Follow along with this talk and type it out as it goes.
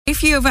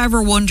If you have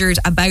ever wondered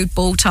about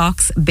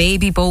Botox,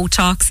 baby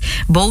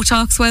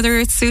Botox, whether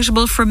it's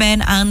suitable for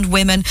men and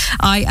women,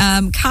 I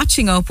am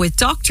catching up with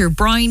Dr.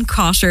 Brian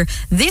Cotter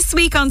this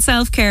week on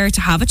Selfcare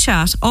to have a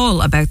chat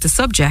all about the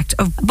subject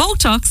of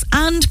Botox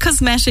and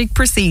cosmetic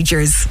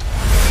procedures.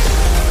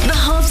 The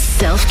Hub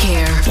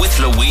Self-Care with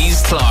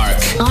Louise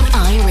Clarke on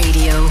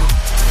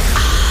iRadio.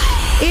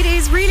 It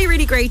is really,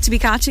 really great to be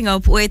catching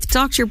up with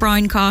Dr.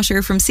 Brian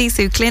Cotter from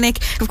Sisu Clinic.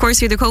 Of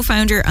course, you're the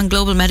co-founder and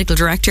global medical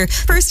director.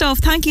 First off,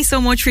 thank you so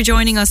much for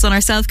joining us on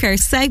our self-care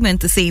segment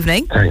this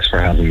evening. Thanks for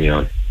having me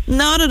on.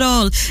 Not at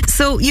all.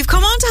 So you've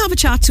come on to have a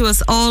chat to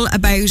us all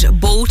about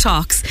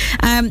Botox,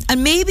 and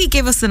maybe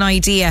give us an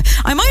idea.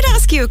 I might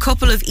ask you a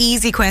couple of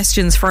easy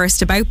questions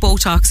first about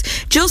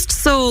Botox, just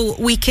so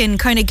we can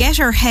kind of get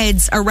our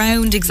heads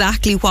around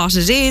exactly what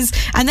it is,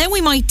 and then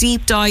we might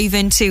deep dive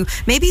into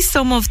maybe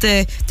some of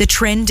the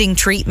trending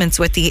treatments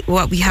with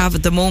what we have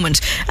at the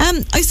moment.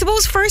 I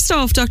suppose first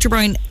off, Dr.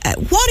 Brian,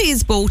 what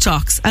is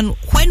Botox and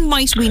when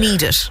might we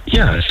need it?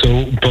 Yeah,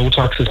 so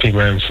Botox has been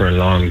around for a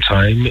long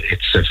time.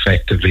 It's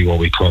effectively what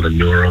we call a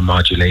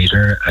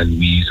neuromodulator, and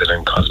we use it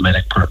in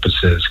cosmetic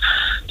purposes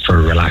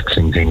for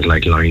relaxing things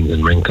like lines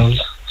and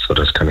wrinkles. So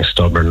those kind of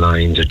stubborn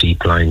lines or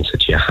deep lines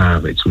that you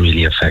have, it's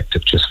really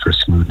effective just for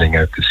smoothing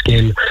out the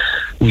skin.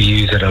 We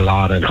use it a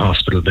lot in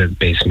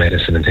hospital-based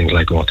medicine and things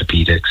like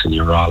orthopedics and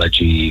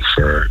urology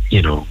for,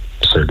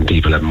 certain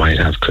people that might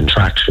have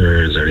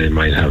contractures or they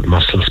might have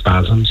muscle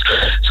spasms.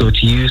 So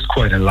it's used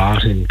quite a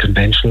lot in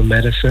conventional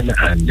medicine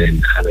and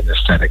in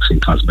aesthetics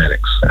and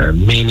cosmetics.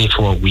 Mainly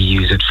for what we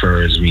use it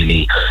for is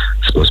really,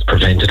 I suppose,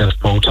 preventative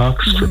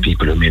Botox for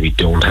people who maybe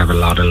don't have a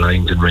lot of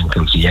lines and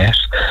wrinkles yet.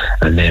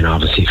 And then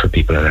obviously for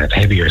people that have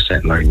heavier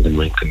set lines and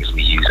wrinkles,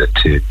 we use it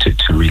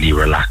to really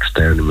relax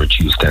down and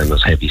reduce down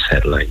those heavy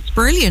set lines.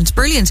 Brilliant.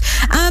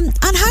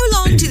 And how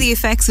long do the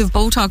effects of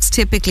Botox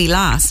typically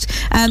last?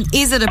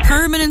 Is it a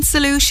permanent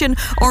solution,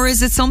 or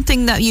is it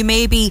something that you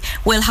maybe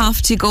will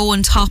have to go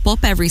and top up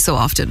every so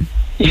often?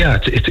 Yeah,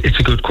 it's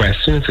a good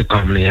question. It's a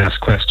commonly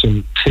asked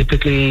question.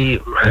 Typically,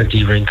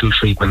 anti-wrinkle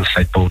treatments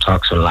like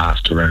Botox will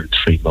last around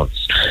 3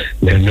 months.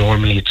 Now,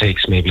 normally it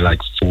takes maybe like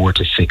 4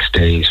 to 6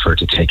 days for it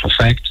to take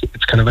effect.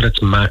 It's kind of at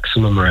its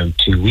maximum around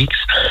 2 weeks.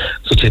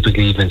 So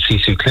typically, even in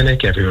Sisu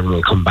Clinic, everyone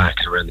will come back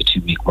at around the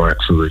 2 week mark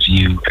for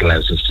review. It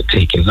allows us to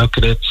take a look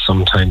at it.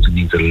 Sometimes it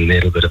needs a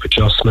little bit of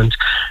adjustment.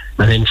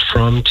 And then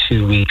from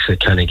 2 weeks,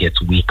 it kind of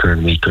gets weaker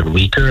and weaker and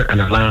weaker,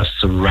 and it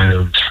lasts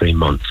around 3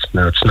 months.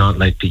 Now, it's not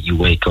like that you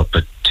wake up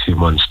at 2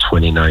 months,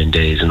 29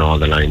 days, and all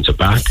the lines are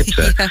back. It's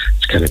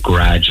it's kind of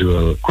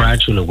gradual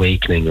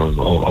awakening of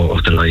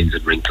the lines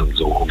and wrinkles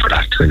over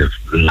that kind of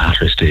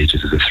latter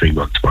stages of the 3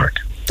 month mark.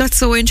 That's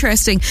so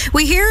interesting.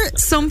 We hear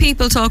some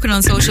people talking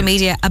on social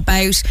media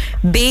about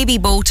baby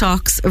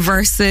Botox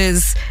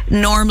versus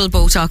normal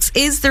Botox.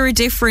 Is there a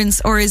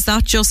difference, or is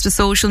that just a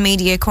social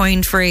media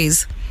coined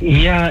phrase?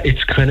 Yeah,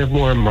 it's kind of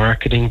more a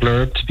marketing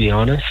blurb, to be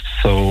honest.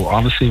 So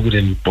obviously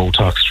within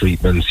Botox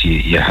treatments,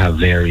 you have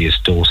various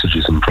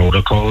dosages and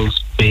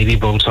protocols. Baby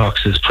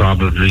Botox is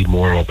probably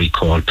more what we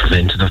call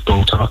preventative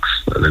Botox.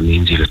 And that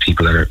means you have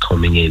people that are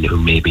coming in who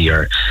maybe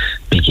are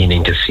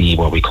beginning to see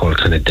what we call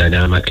kind of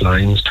dynamic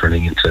lines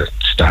turning into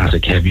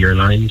static, heavier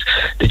lines.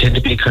 They tend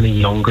to be kind of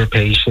younger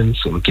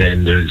patients. So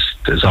again,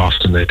 there's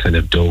often a kind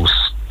of dose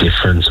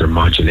difference or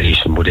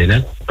modulation within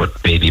it,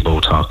 but baby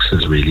Botox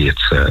is really,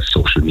 it's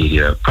social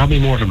media, probably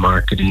more of a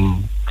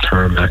marketing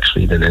term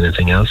actually than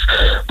anything else.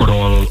 But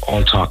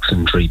all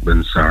toxin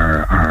treatments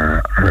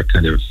are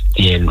kind of,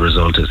 the end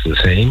result is the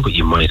same, but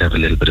you might have a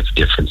little bit of a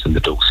difference in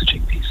the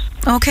dosaging piece.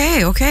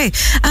 Okay.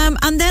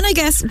 And then I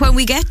guess when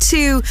we get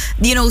to,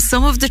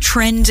 some of the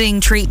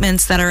trending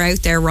treatments that are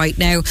out there right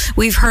now,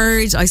 we've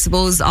heard, I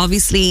suppose,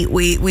 obviously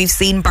we've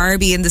seen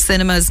Barbie in the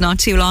cinemas not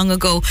too long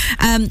ago.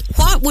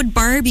 What would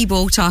Barbie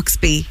Botox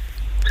be?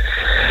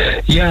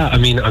 Yeah, I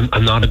mean,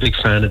 I'm not a big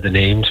fan of the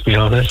name, to be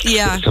honest.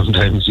 Yeah.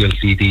 Sometimes you'll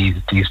see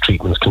these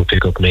treatments can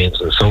pick up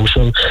names on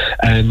social.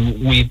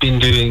 We've been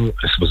doing,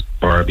 I suppose,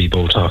 Barbie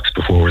Botox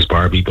before was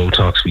Barbie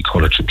Botox. We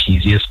call it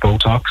trapezius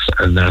Botox,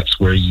 and that's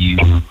where you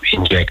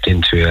inject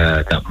into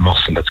that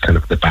muscle that's kind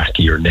of the back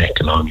of your neck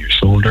along your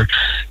shoulder.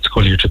 It's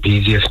called your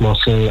trapezius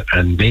muscle,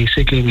 and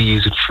basically we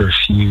use it for a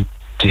few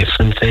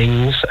different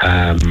things.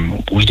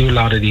 We do a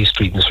lot of these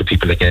treatments for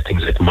people that get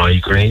things like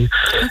migraine.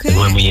 Okay. And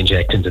when we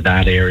inject into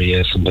that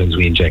area, sometimes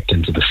we inject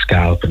into the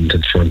scalp and into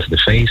the front of the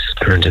face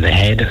or into the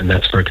head, and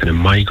that's for kind of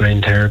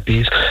migraine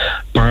therapies.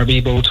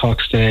 Barbie Botox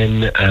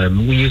then,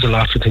 we use a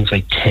lot for things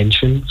like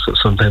tension. So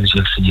sometimes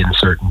you'll see in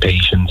certain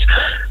patients,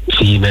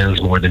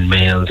 females more than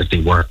males, if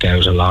they work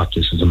out a lot,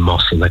 this is a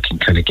muscle that can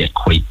kind of get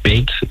quite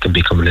big. It can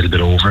become a little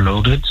bit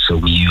overloaded. So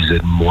we use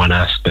it in one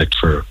aspect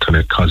for kind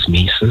of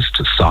cosmesis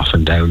to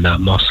soften down that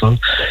muscle,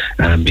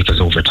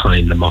 because over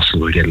time the muscle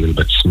will get a little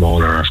bit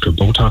smaller after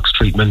Botox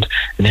treatment.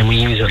 And then we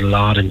use it a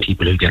lot in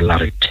people who get a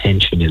lot of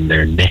tension in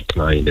their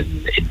neckline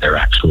and in their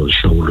actual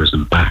shoulders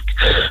and back,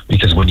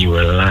 because when you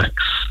relax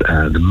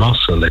the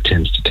muscle, it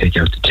tends to take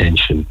out the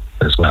tension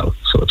as well.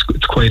 So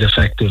it's quite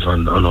effective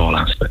on all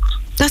aspects.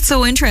 That's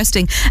so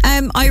interesting.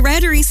 I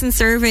read a recent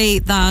survey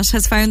that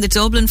has found that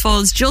Dublin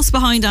falls just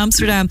behind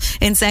Amsterdam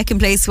in second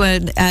place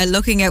when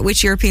looking at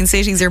which European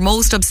cities are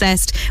most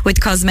obsessed with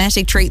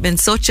cosmetic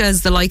treatments, such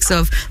as the likes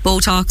of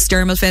Botox,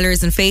 dermal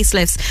fillers and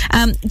facelifts.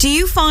 Do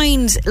you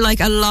find like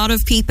a lot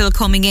of people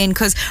coming in?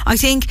 Because I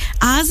think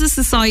as a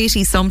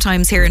society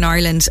sometimes here in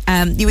Ireland,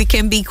 we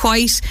can be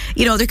quite,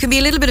 there can be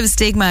a little bit of a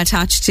stigma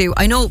attached to,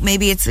 I know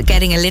maybe it's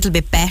getting a little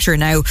bit better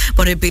now,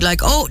 but it'd be like,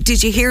 oh,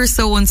 did you hear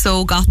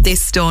so-and-so got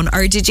this done?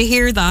 Or did you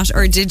hear that?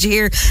 Or did you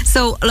hear?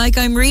 So like,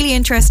 I'm really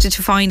interested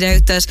to find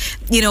out that,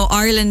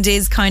 Ireland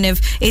is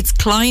it's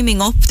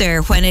climbing up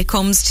there when it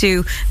comes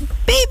to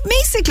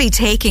basically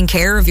taking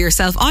care of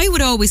yourself. I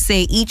would always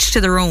say each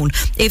to their own.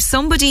 If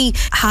somebody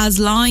has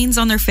lines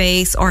on their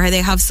face or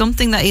they have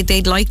something that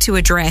they'd like to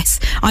address,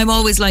 I'm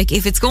always like,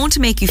 if it's going to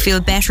make you feel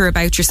better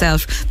about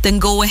yourself, then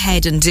go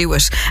ahead and do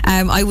it.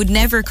 I would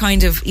never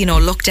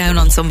look down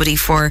on somebody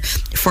for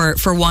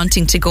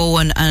wanting to go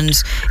and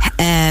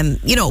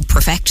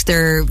perfect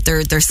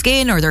their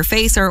skin or their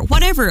face or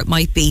whatever it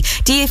might be.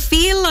 Do you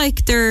feel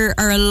like there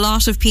are a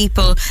lot of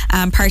people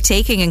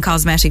partaking in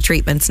cosmetic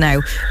treatments now?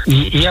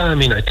 Yeah,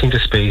 I think the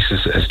space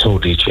has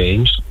totally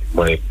changed.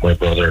 My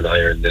brother and I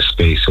are in this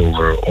space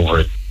over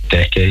a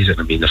decade,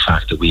 and the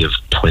fact that we have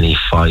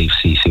 25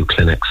 CSU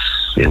clinics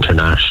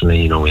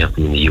internationally, we have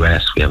them in the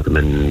US, we have them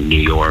in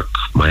New York,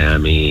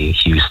 Miami,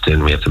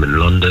 Houston, we have them in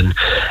London.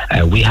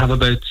 We have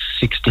about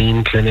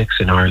 16 clinics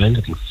in Ireland.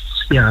 I think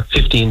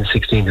 15,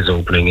 16 is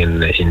opening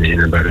in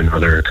about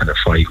another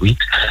 5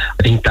 weeks.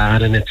 I think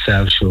that in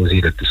itself shows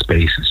you that the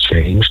space has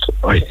changed.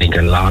 I think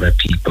a lot of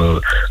people,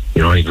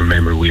 I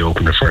remember we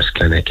opened our first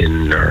clinic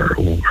our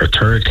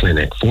third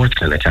clinic, fourth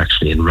clinic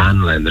actually, in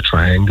Ranelagh in the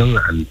Triangle,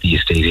 and the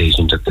estate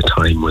agent at the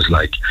time was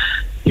like,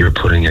 you're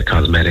putting a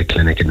cosmetic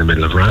clinic in the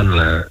middle of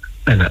Ranelagh.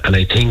 And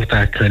I think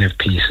that kind of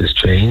piece has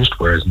changed,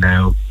 whereas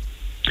now,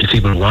 if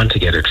people want to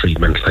get a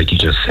treatment, like you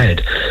just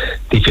said,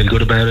 they feel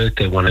good about it,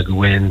 they want to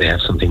go in, they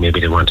have something maybe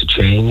they want to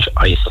change.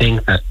 I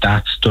think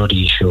that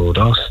study showed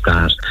us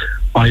that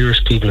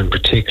Irish people in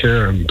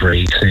particular are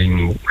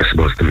embracing, I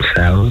suppose,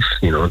 themselves,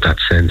 that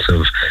sense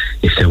of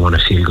if they want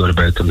to feel good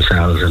about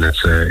themselves, and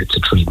it's a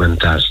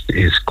treatment that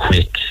is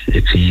quick,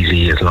 it's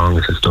easy, as long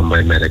as it's done by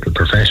a medical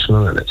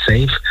professional and it's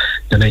safe,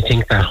 then I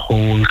think that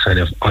whole kind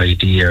of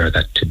idea,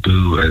 that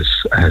taboo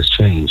has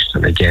changed.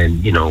 And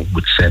again,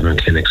 with 7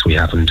 clinics we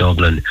have in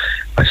Dublin,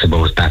 I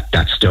suppose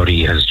that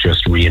study has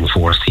just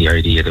reinforced the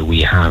idea that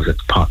we have, that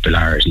the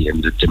popularity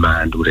and the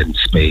demand within the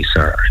space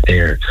are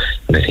there.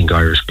 And I think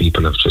Irish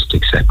people have just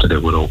accepted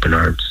it with open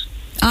arms.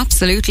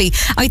 Absolutely.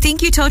 I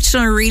think you touched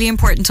on a really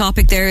important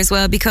topic there as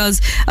well, because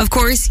of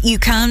course you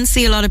can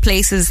see a lot of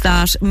places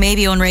that may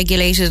be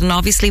unregulated, and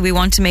obviously we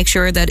want to make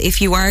sure that if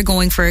you are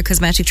going for a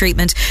cosmetic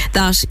treatment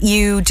that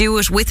you do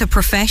it with a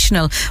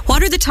professional.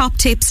 What are the top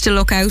tips to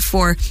look out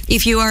for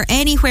if you are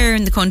anywhere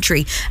in the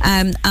country,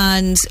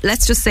 and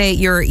let's just say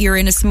you're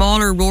in a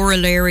smaller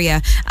rural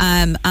area,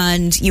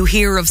 and you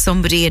hear of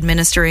somebody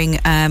administering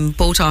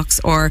Botox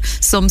or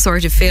some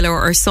sort of filler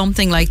or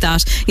something like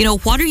that?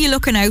 What are you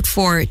looking out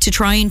for to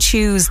try and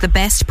choose the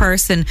best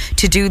person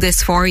to do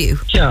this for you?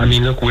 Yeah,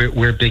 look,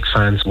 we're big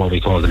fans of what we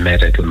call the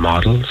medical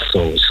model.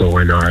 So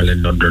in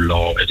Ireland, under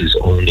law, it is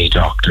only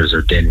doctors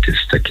or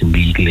dentists that can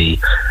legally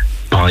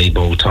buy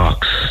Botox,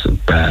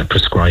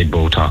 prescribe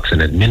Botox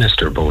and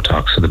administer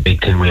Botox. So the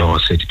big thing we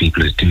always say to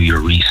people is do your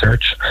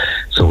research.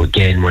 So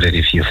again, with it,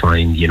 if you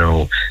find,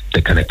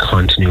 the kind of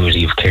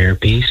continuity of care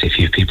piece, if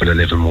you have people that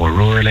live in more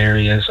rural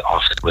areas,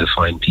 often we'll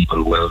find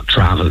people will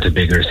travel to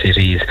bigger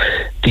cities.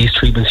 These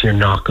treatments, you're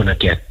not going to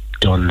get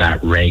done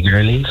that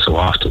regularly, so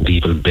often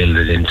people build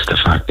it into the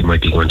fact they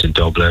might be going to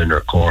Dublin or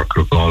Cork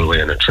or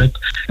Galway on a trip,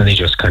 and they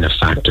just kind of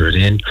factor it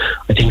in.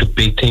 I think a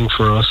big thing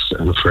for us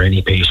and for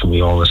any patient, we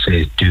always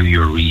say is do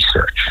your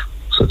research.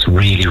 So it's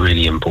really,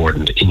 really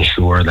important.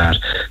 Ensure that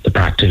the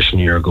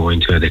practitioner you're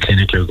going to, the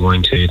clinic you're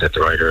going to, that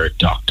they're either a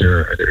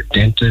doctor or they're a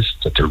dentist,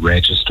 that they're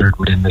registered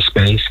within the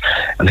space.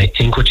 And I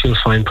think what you'll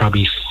find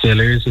probably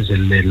fillers is a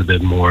little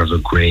bit more of a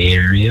grey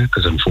area,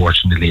 because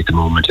unfortunately at the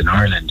moment in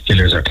Ireland,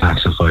 fillers are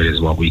classified as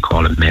what we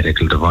call a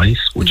medical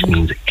device, which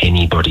means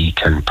anybody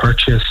can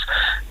purchase,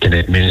 can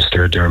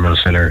administer a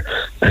dermal filler,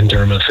 and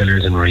dermal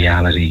fillers in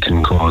reality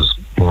can cause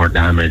more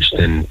damage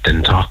than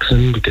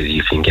toxin, because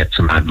you can get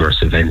some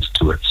adverse events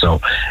to it.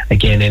 So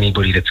again,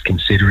 anybody that's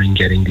considering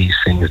getting these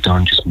things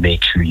done, just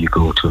make sure you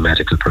go to a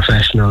medical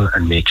professional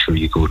and make sure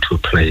you go to a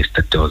place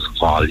that does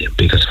volume,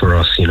 because for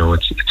us,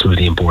 it's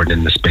really important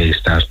in the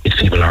space that if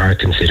people are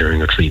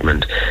considering a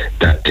treatment,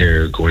 that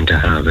they're going to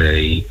have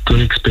a good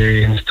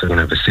experience, they're going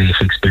to have a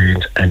safe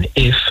experience, and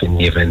if in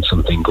the event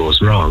something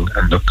goes wrong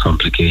and the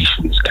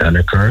complications can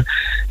occur,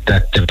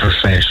 that the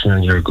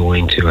professional you're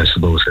going to, I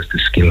suppose, has the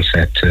skill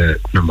set to,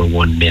 number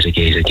one,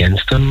 mitigate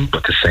against them.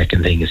 But the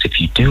second thing is,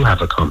 if you do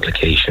have a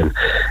complication,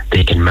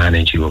 they can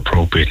manage you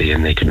appropriately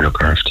and they can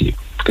look after you.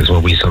 Because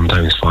what we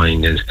sometimes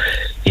find is,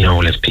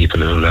 if people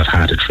who have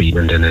had a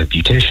treatment in a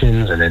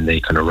beautician's and then they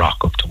kind of rock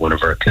up to one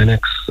of our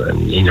clinics,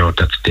 and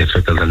that's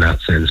difficult in that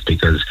sense,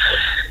 because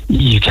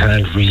you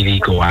can't really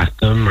go at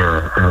them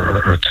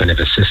or kind of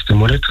assist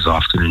them with it, because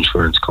often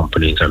insurance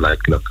companies are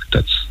like, look,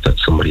 that's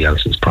somebody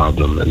else's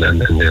problem, and then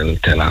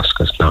they'll ask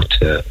us not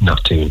to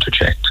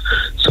interject.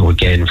 So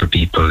again, for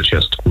people,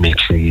 just make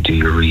sure you do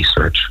your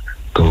research.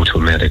 Go to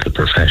a medical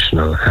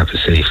professional, have a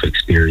safe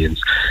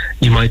experience.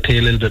 You might pay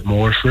a little bit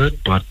more for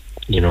it, but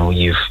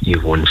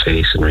you've one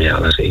face in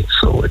reality.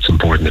 So it's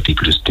important that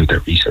people just do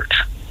their research.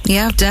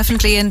 Yeah,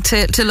 definitely, and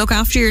to look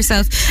after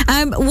yourself.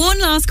 One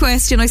last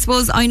question, I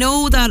suppose. I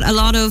know that a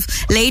lot of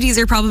ladies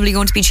are probably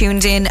going to be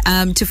tuned in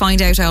to find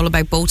out all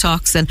about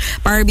Botox and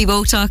Barbie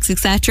Botox,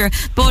 etc.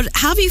 But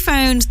have you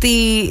found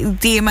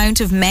the amount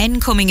of men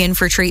coming in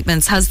for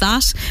treatments, has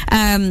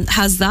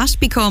that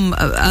become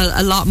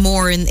a lot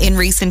more in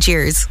recent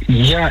years?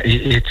 Yeah,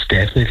 it's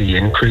definitely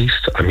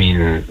increased. I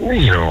mean,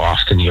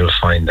 often you'll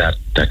find that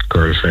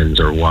girlfriends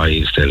or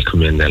wives, they'll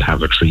come in, they'll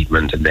have a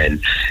treatment, and then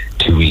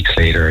 2 weeks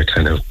later, a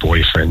kind of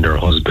boyfriend or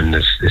husband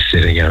is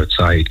sitting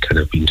outside, kind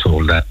of being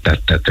told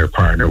that their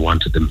partner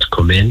wanted them to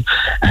come in.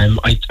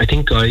 I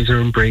think guys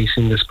are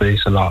embracing the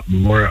space a lot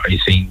more. I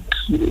think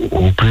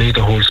openly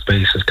the whole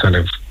space has kind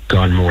of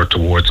gone more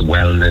towards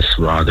wellness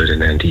rather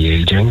than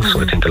anti-aging.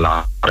 So I think a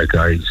lot of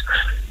guys,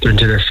 they're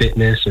into their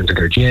fitness, into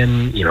their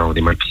gym,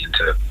 they might be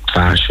into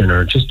fashion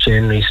or just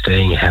generally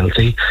staying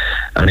healthy.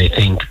 And I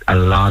think a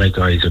lot of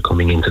guys are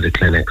coming into the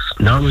clinics,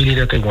 not really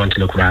that they want to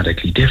look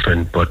radically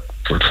different, but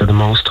for the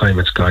most time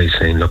it's guys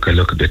saying, look, I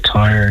look a bit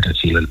tired, I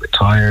feel a little bit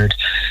tired.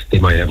 They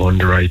might have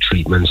under eye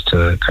treatments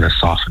to kind of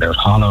soften out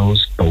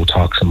hollows.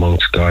 Botox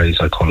amongst guys,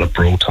 I call it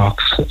Botox.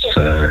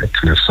 It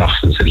kind of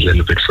softens it a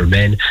little bit for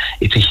men.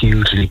 It's a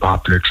hugely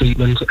popular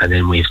treatment. And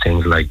then we have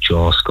things like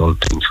jaw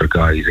sculpting for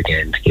guys,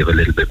 again, to give a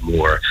little bit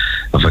more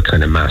of a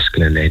kind of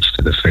masculine edge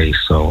to the face.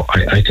 So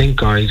I think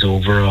guys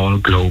overall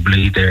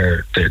globally,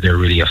 they're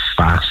really a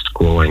fast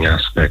growing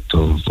aspect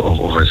of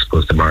I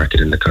suppose the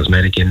market in the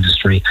cosmetic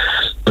industry.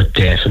 But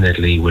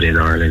definitely within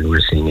Ireland,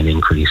 we're seeing an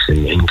increase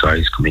in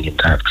guys coming in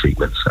to have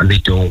treatments, and they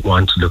don't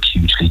want to look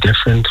hugely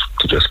different.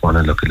 They just want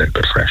to look a little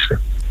bit fresher.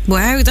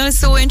 Wow, that is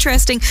so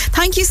interesting.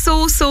 Thank you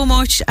so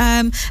much.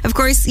 Of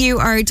course, you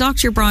are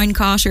Dr. Brian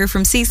Cotter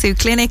from Sisu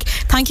Clinic.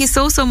 Thank you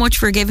so much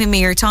for giving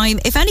me your time.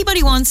 If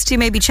anybody wants to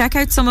maybe check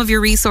out some of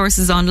your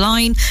resources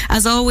online,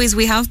 as always,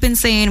 we have been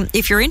saying,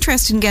 if you're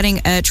interested in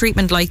getting a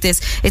treatment like this,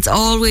 it's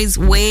always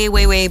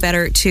way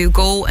better to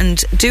go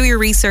and do your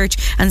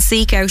research and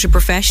seek out a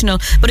professional.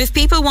 But if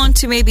people want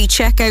to maybe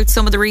check out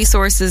some of the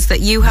resources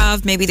that you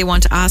have, maybe they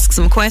want to ask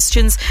some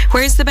questions,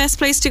 where's the best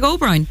place to go,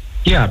 Brian?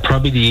 Yeah,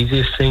 probably the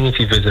easiest thing, if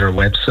you visit our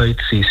website,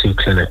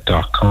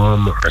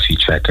 sisuclinic.com, or if you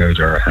check out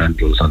our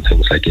handles on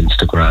things like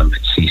Instagram,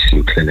 it's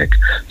Sisu Clinic.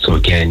 So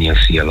again, you'll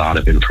see a lot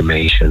of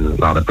information, a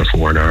lot of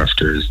before and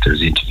afters.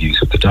 There's interviews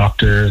with the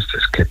doctors,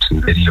 there's clips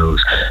and videos.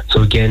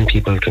 So again,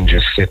 people can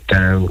just sit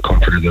down,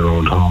 comfort of their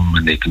own home,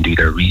 and they can do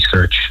their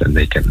research, and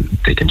they can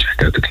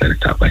check out the clinic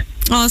that way.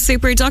 Oh,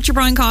 super. Dr.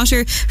 Brian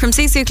Cotter from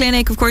Sisu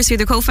Clinic. Of course, you're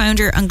the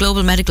co-founder and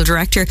global medical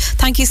director.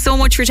 Thank you so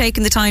much for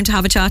taking the time to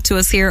have a chat to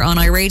us here on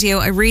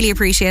iRadio. I really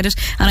appreciate it,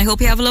 and I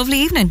hope you have a lovely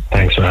evening.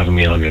 Thanks for having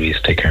me on, Louise.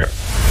 Take care.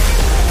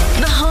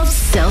 The Hub's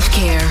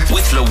Self-Care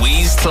with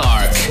Louise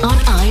Clarke on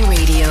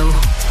iRadio.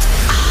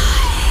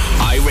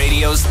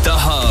 iRadio's The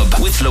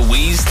Hub with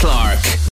Louise Clarke.